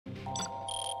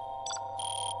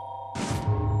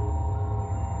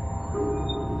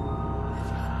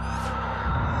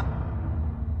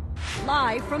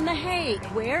live from The Hague,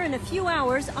 where in a few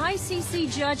hours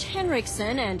ICC Judge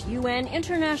Henriksen and UN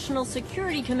International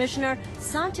Security Commissioner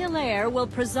Saint-Hilaire will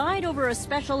preside over a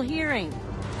special hearing.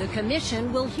 The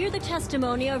commission will hear the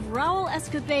testimony of Raul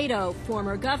Escobedo,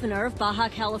 former governor of Baja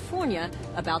California,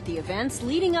 about the events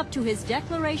leading up to his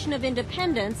declaration of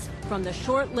independence from the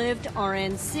short-lived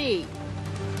RNC.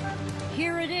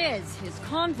 Here it is. His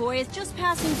convoy is just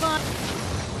passing by.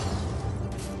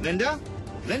 Linda?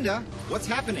 Linda, what's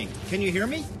happening? Can you hear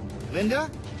me? Linda?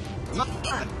 My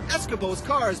God, Escobo's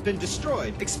car has been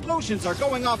destroyed. Explosions are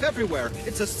going off everywhere.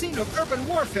 It's a scene of urban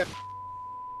warfare.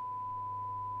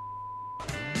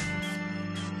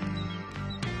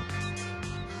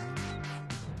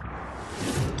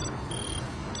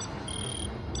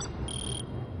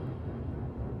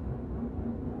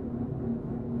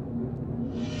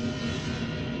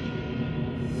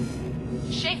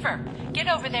 Schaefer, get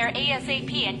over there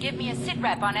ASAP and give me a sit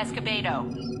rep on Escobedo.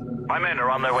 My men are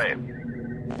on their way.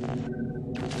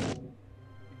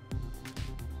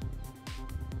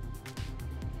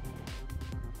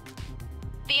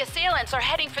 The assailants are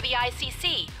heading for the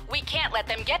ICC. We can't let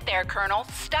them get there, Colonel.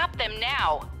 Stop them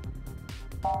now.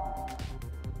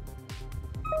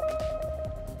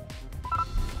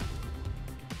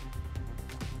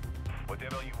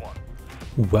 Whatever you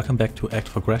want. Welcome back to Act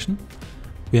of Aggression.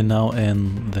 We are now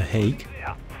in The Hague,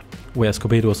 where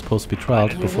Escobedo was supposed to be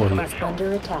tried before he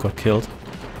got killed.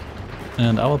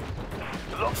 And our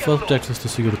first objective is to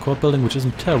secure the court building, which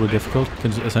isn't terribly difficult. You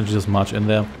can essentially just march in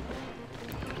there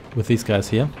with these guys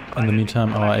here. In the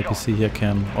meantime, our APC here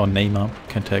can, or Neymar,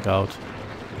 can take out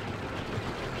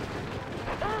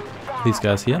these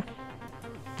guys here.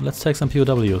 Let's take some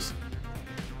POWs.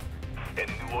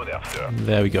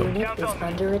 There we go. Unit is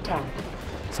under attack.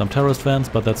 Some terrorist vans,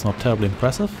 but that's not terribly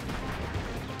impressive.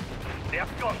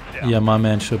 Yeah, my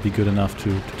man should be good enough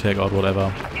to take out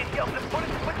whatever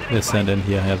they send in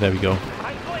here. Yeah, there we go.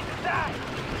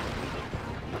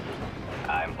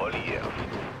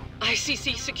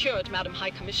 ICC secured, Madam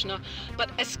High Commissioner,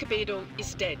 but Escobedo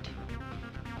is dead.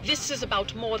 This is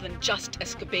about more than just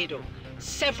Escobedo.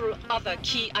 Several other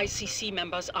key ICC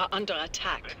members are under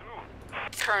attack.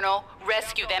 Colonel,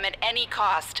 rescue them at any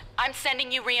cost. I'm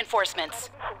sending you reinforcements.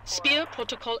 Spear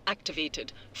protocol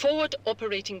activated. Forward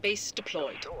operating base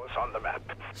deployed.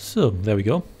 So, there we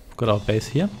go. Got our base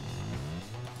here.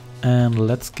 And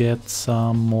let's get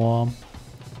some more...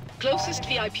 Closest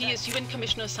VIP is UN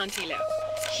Commissioner Saint-Hilaire.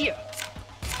 Here.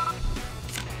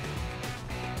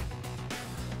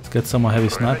 Let's get some more heavy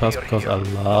snipers, because I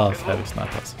love heavy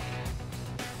snipers.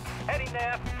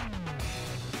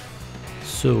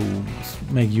 So, let's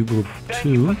make you group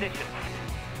 2.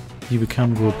 You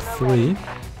become group 3.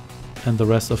 And the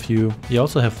rest of you... You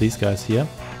also have these guys here.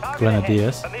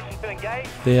 Grenadiers.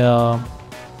 They are...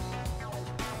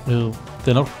 Well,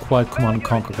 they're not quite Command and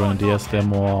Conquer Grenadiers. They're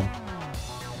more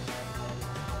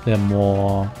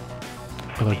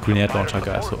grenade launcher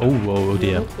guys. So, oh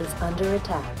dear. Unit is under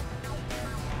attack.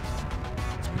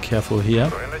 Let's be careful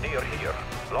here.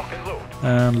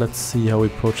 And let's see how we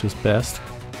approach this best.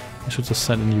 I should just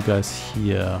send in you guys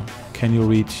here. Can you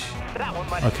reach...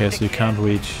 Okay, so you can't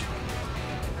reach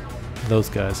those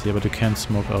guys here, but you can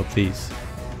smoke out these.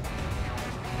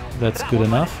 That's good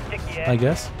enough, I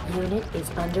guess. Unit is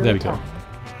under There we attack.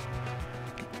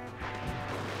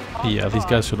 go. Yeah, these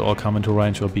guys should all come into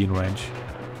range or be in range.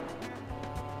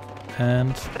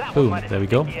 And boom, there we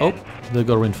go. Oh, they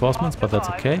got reinforcements, but that's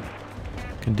okay.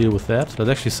 Can deal with that. Let's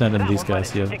actually send in these guys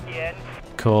here.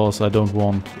 Because I don't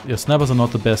want... Yeah, snipers are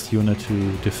not the best unit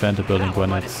to defend a building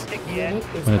when it's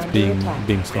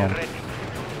being stormed.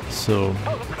 So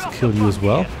let's kill you as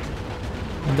well.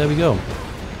 And there we go.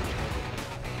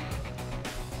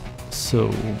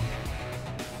 So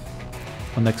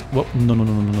our next... Whoa,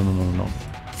 no.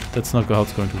 That's not how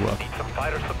it's going to work.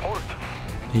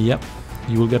 Yep,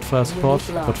 you will get fire support,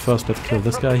 but first let's kill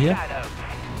this guy here.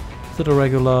 Is it a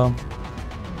regular...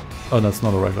 Oh, no, it's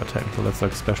not a regular technical, that's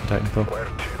like a special technical.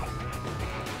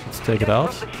 Let's take it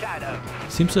out.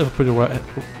 Seems to have a pretty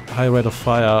high rate of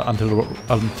fire until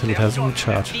it has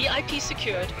recharged. VIP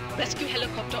secured. Rescue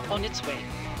helicopter on its way.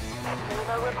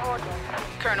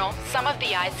 Colonel, some of the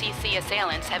ICC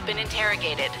assailants have been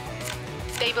interrogated.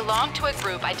 They belong to a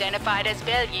group identified as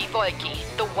Velji Volki,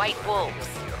 the White Wolves.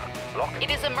 It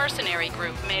is a mercenary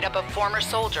group made up of former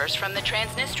soldiers from the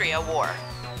Transnistria War.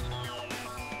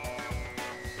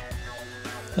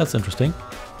 That's interesting.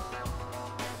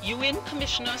 UN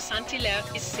Commissioner Saint-Hilaire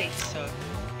is safe, sir.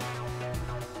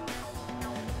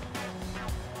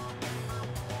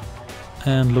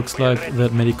 And looks like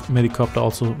that medicopter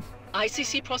also...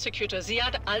 ICC prosecutor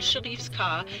Ziad al-Sharif's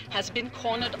car has been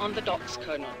cornered on the docks,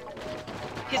 Colonel.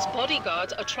 His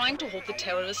bodyguards are trying to hold the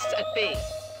terrorists at bay.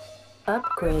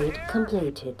 Upgrade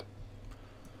completed.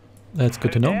 That's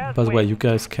good to know. By the way, you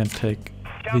guys can take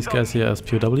these guys here as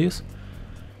POWs.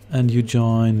 And you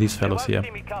join these fellows here.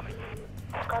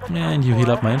 And you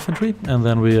heal up my infantry, and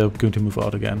then we are going to move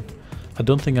out again. I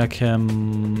don't think I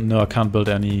can... No, I can't build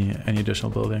any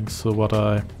additional buildings. So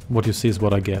what you see is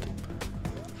what I get.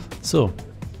 So,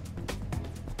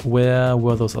 where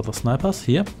were those other snipers?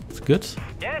 Here, it's good.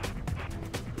 Yes.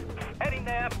 Heading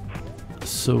there.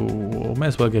 So, may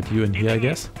as well get you in here, I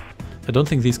guess. I don't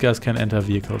think these guys can enter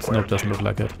vehicles. No, it doesn't look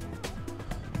like it.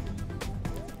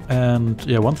 And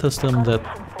yeah, one system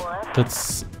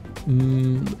that's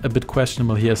a bit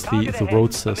questionable here is the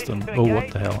road system. Oh,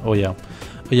 what the hell? Oh yeah.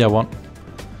 Oh yeah, one.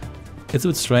 It's a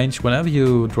bit strange. Whenever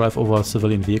you drive over a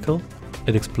civilian vehicle,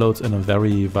 it explodes in a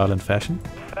very violent fashion.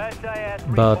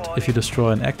 But if you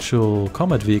destroy an actual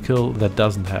combat vehicle, that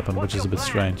doesn't happen, which is a bit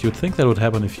strange. You'd think that would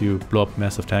happen if you blow up a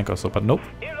massive tank or so, but nope.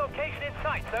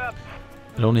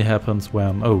 It only happens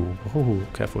when... Oh,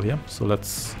 careful here. So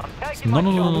let's... No,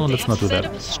 let's not do that. Set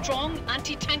up a strong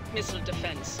anti-tank missile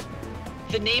defense.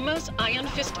 The Namer's Iron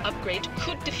Fist upgrade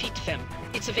could defeat them.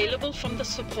 It's available from the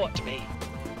support bay.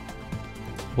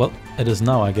 Well, it is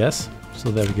now, I guess.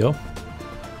 So there we go.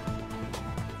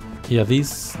 Yeah,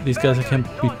 these guys can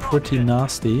be pretty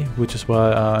nasty, which is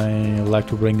why I like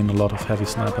to bring in a lot of heavy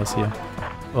snipers here.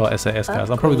 Or SAS guys.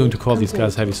 I'm probably going to call these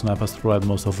guys heavy snipers throughout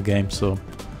most of the game, so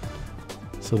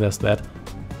there's that.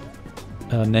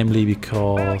 Namely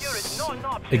because,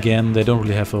 again, they don't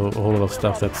really have a whole lot of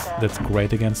stuff that's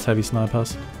great against heavy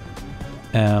snipers.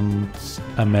 And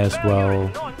I may as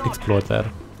well exploit that.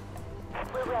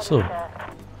 So,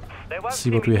 let's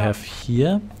see what we have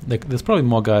here. There's probably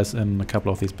more guys in a couple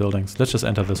of these buildings. Let's just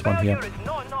enter this one here.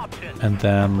 And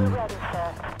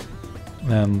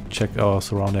then check our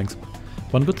surroundings.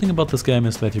 One good thing about this game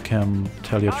is that you can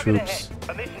tell your troops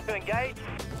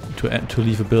to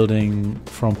leave a building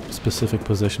from a specific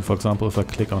position. For example, if I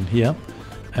click on here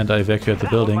and I evacuate the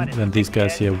building, then these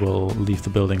guys here will leave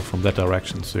the building from that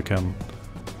direction, so you can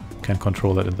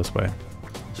control that in this way.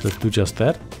 So let's do just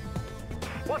that.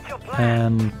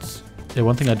 And yeah,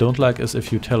 one thing I don't like is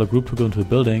if you tell a group to go into a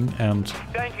building and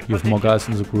you have more guys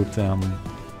in the group than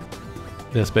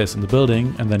there's space in the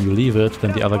building, and then you leave it,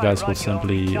 then the other guys will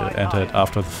simply enter it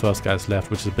after the first guys left,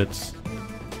 which is a bit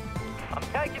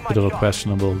of a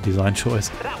questionable design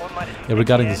choice. Yeah,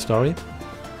 regarding the story,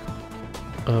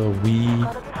 we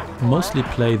mostly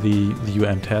play the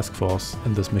UN Task Force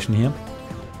in this mission here,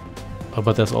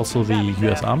 but there's also the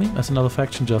US Army as another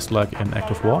faction, just like in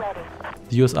Active War.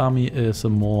 The US Army is a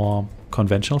more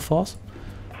conventional force,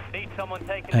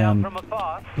 and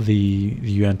the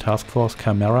UN Task Force,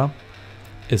 Chimera,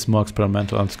 is more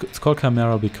experimental. And it's called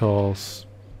Chimera because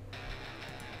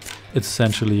it's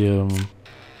essentially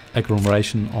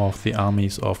agglomeration of the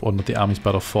armies or not the armies,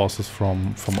 but of forces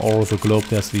from all over the globe.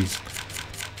 There's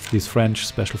these French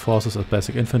special forces as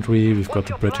basic infantry. We've got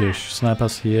the British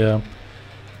snipers here.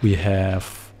 We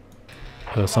have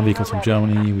some vehicles from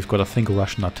Germany. We've got, I think,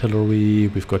 Russian artillery.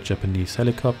 We've got Japanese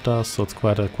helicopters. So it's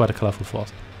quite a colorful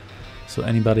force. So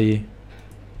anybody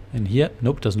in here?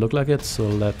 Nope, doesn't look like it. So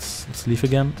let's leave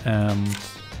again, and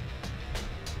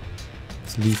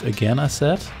let's leave again. I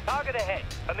said. Target ahead.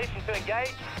 Permission to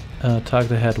engage.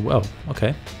 Target ahead. Well,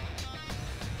 okay.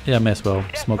 Yeah, may as well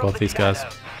smoke out these guys.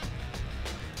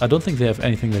 I don't think they have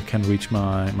anything that can reach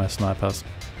my snipers.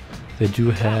 They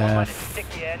do have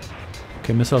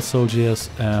missile soldiers,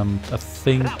 and I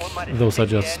think those are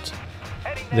just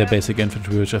their basic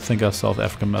infantry, which I think are South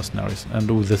African mercenaries. And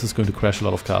ooh, this is going to crash a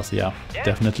lot of cars. Yeah,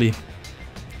 definitely.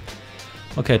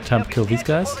 Okay, time to kill these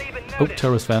guys. Oh,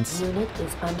 terrorist vans. Unit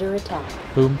is under attack.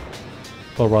 Boom.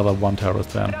 Or rather, one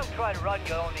terrorist van.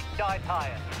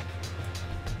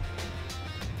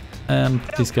 And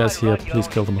these guys here, please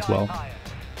kill them as well.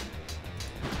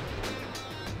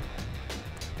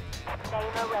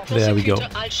 There we go.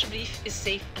 Is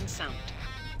safe and sound.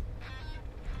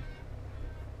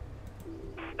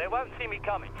 They won't see me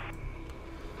coming.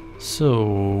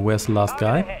 So, where's the last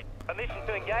guy? Permission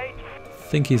to engage. I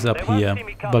think he's up here,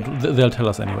 but they'll tell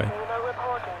us anyway.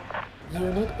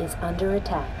 Unit is under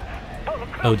attack.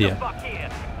 Oh dear.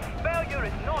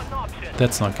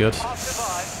 That's not good.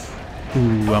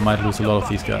 Ooh, I might lose a lot of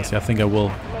these guys. Yeah, I think I will.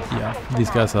 Yeah, these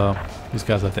guys are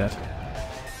dead.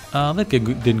 That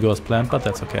didn't go as planned, but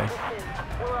that's okay.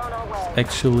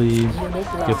 Actually,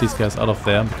 get these guys out of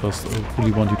there, because I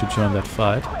really want you to join that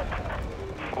fight.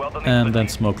 And then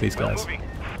smoke these guys.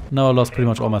 Now I lost pretty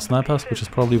much all my snipers, which is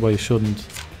probably why you shouldn't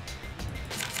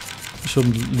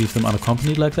leave them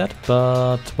unaccompanied like that.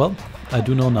 But, well, I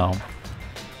do know now.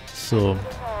 So,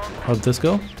 How did this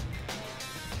go?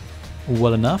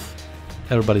 Well enough.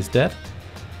 Everybody's dead.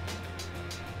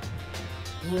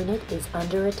 Unit is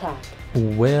under attack.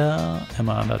 Where am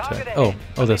I under attack? Oh,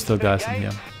 there's still guys in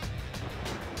here.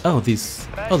 Two of these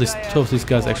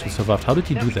guys actually survived. How did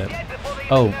you do that?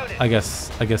 Oh, I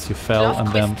guess you fell and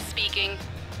then... Speaking.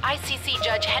 ICC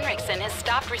Judge Henriksen has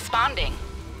stopped responding.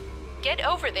 Get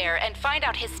over there and find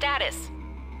out his status.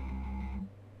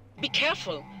 Be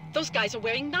careful. Those guys are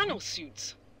wearing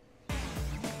nanosuits.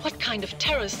 What kind of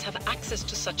terrorists have access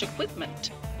to such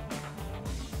equipment?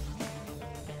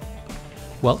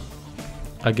 Well,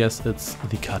 I guess it's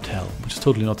the Cartel, which is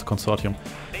totally not the Consortium.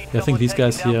 Yeah, I think these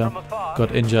guys here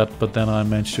got injured, but then I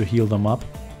managed to heal them up.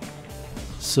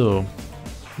 So,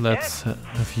 let's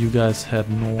have you guys head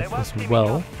north as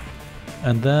well.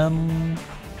 And then...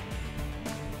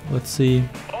 let's see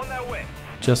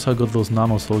just how good those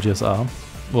nano soldiers are.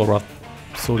 Or rather,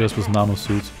 soldiers with nano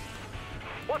suits.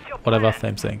 Whatever,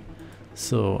 same thing.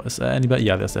 So, is there anybody?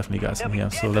 Yeah, there's definitely guys in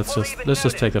here. So let's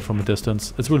just take that from a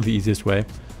distance. It's really the easiest way.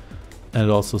 And it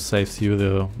also saves you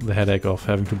the headache of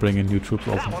having to bring in new troops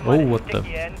also. Oh, what the...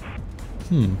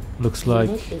 looks like...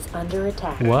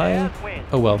 Why?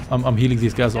 Oh well, I'm healing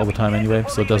these guys all the time anyway,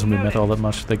 so it doesn't really matter all that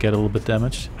much. They get a little bit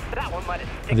damaged.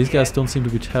 And these guys don't seem to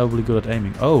be terribly good at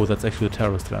aiming. Oh, that's actually a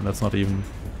terrorist gun. That's not even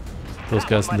those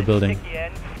guys in the building.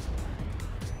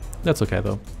 That's okay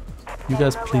though. You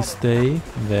guys please stay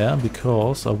there,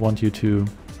 because I want you to...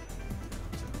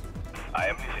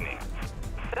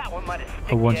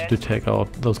 I want you to take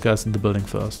out those guys in the building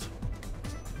first.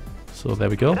 So there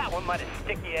we go.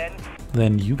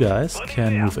 Then you guys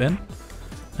can move in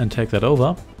and take that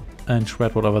over and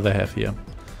shred whatever they have here.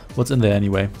 What's in there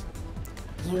anyway?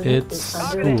 It's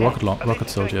rocket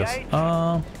soldiers.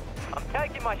 Yeah,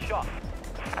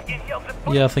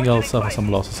 I think I'll suffer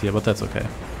some losses here, but that's okay.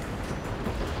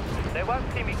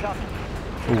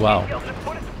 Oh, wow.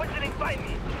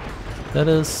 That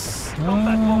is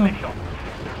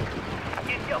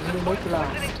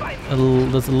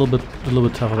that's a little bit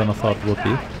tougher than I thought it would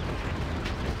be.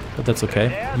 But that's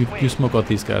okay. You smoke out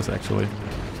these guys actually.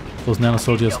 Those nano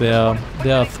soldiers, they are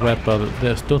a threat, but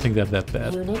I don't think they're that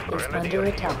bad.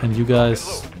 And you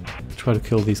guys try to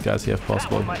kill these guys here if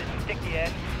possible.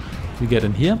 You get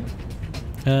in here,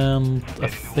 and I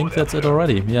think that's it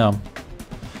already. Yeah.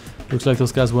 Looks like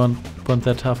those guys weren't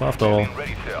that tough after all.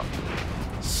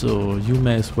 So you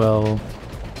may as well...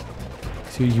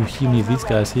 So you heal me these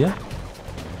guys here.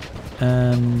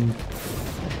 And...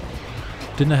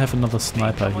 Didn't I have another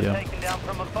sniper here?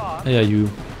 Yeah, you...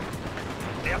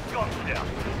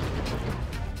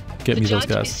 Get me those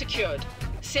guys. Is secured.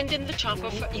 Send in the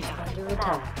chopper for evac.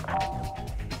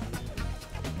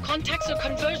 Contacts are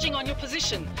converging on your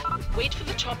position. Wait for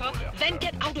the chopper, then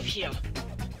get out of here.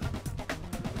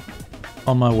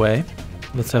 On my way.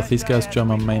 Let's have these guys join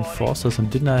my main forces. And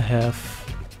didn't I have...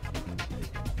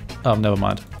 Oh, never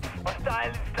mind.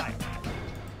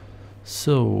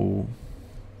 So...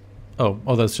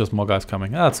 Oh, that's just more guys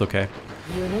coming. Ah, that's okay.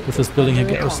 With this building here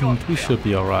garrisoned, we should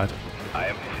be alright.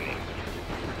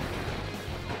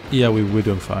 Yeah, we're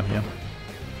doing fine here.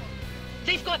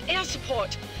 They've got air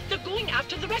support. They're going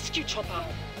after the rescue chopper.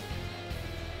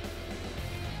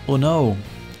 Oh no.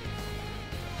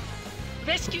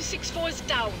 Rescue 6-4 is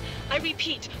down. I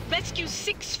repeat, Rescue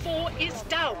 6-4 is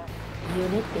down.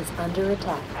 Unit is under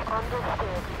attack.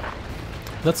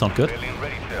 That's not good.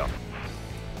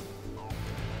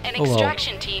 An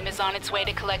extraction team is on its way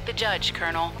to collect the judge,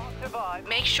 Colonel.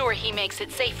 Make sure he makes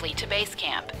it safely to base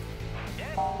camp.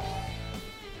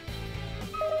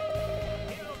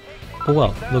 Oh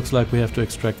well, looks like we have to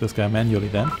extract this guy manually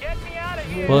then.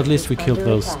 Well, at least we killed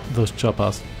those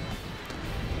choppers.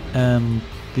 And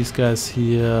these guys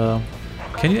here...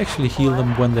 Can you actually heal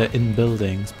them when they're in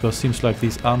buildings? Because it seems like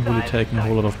these aren't really taking a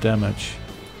whole lot of damage.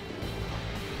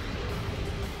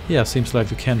 Yeah, seems like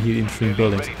you can heal in between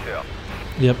buildings.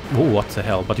 Yep. Oh, what the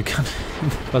hell? But you can't...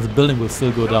 but the building will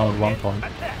still go down at one point,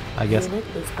 I guess.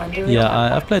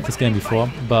 Yeah, I've played this game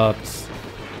before, but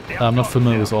I'm not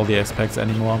familiar with all the aspects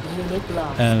anymore.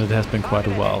 And it has been quite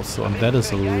a while, so and that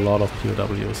is a lot of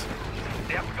POWs.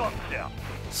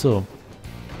 So...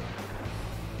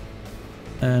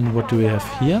 And what do we have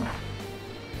here?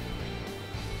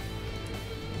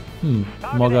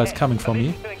 More guys coming for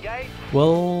me.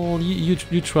 Well,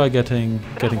 you try getting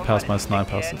past my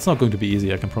snipers. It's not going to be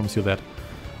easy, I can promise you that.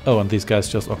 Oh, and these guys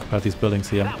just occupied these buildings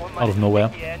here, out of nowhere.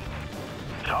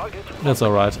 That's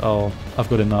alright, I've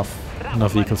got enough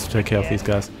vehicles to take care of these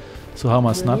guys. So how are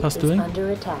my snipers doing?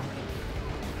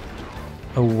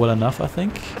 Oh, well enough, I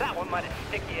think.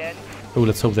 Oh,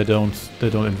 let's hope they don't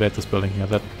invade this building here.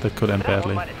 That could end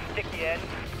badly.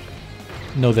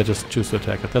 No, they just choose to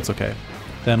attack it. That's okay.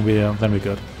 Then we're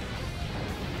good.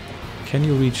 Can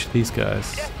you reach these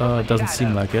guys? It doesn't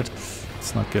seem like it.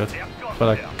 It's not good. But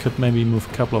I could maybe move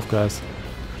a couple of guys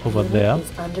over there.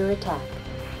 Is under attack.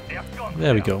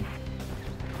 There we go.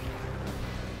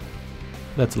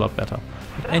 That's a lot better.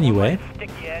 But anyway,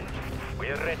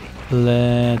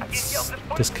 let's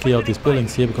just clear out these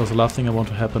buildings here, because the last thing I want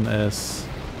to happen is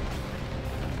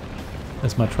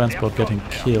my transport getting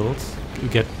killed,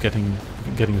 getting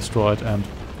destroyed. And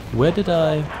where did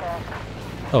I?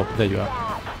 Oh, there you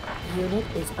are. Unit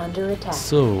is under attack.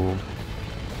 So,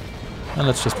 and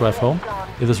let's just drive home.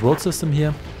 In this road system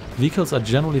here, vehicles are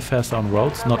generally faster on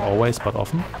roads, not always, but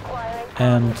often.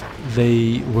 And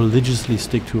they religiously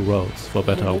stick to roads, for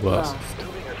better or worse.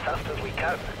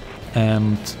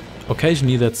 And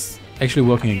occasionally that's actually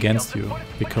working against you,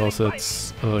 because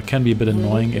it's can be a bit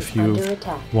annoying if you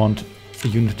want a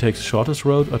unit to take the shortest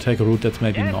road or take a route that's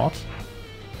maybe not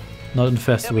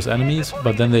infested with enemies,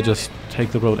 but then they just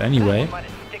take the road anyway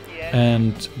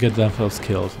and get themselves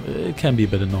killed. It can be a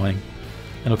bit annoying,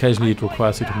 and occasionally it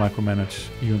requires you to micromanage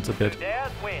units a bit.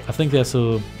 I think there's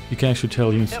you can actually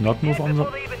tell units to not move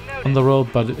on the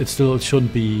road, but it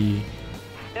shouldn't be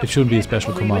a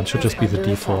special command. It should just be the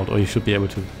default, or you should be able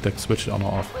to like, switch it on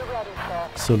or off.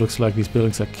 So it looks like these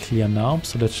buildings are clear now,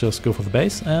 so let's just go for the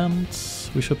base and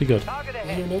we should be good.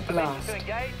 Unit lost.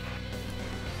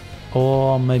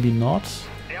 Or maybe not.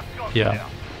 Yeah.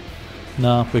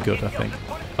 Nah, we're good, I think.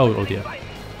 Oh dear.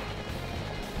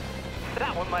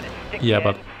 Yeah,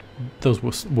 but those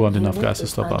weren't enough guys to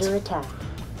stop us.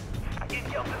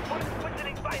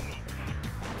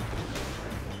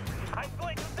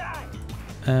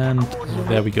 And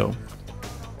there we go.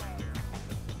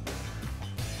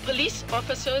 Police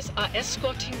officers are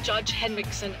escorting Judge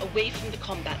Henriksen away from the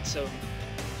combat zone.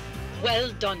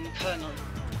 Well done, Colonel.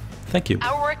 Thank you.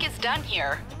 Our work is done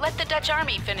here. Let the Dutch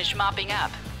army finish mopping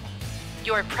up.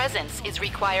 Your presence is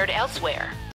required elsewhere.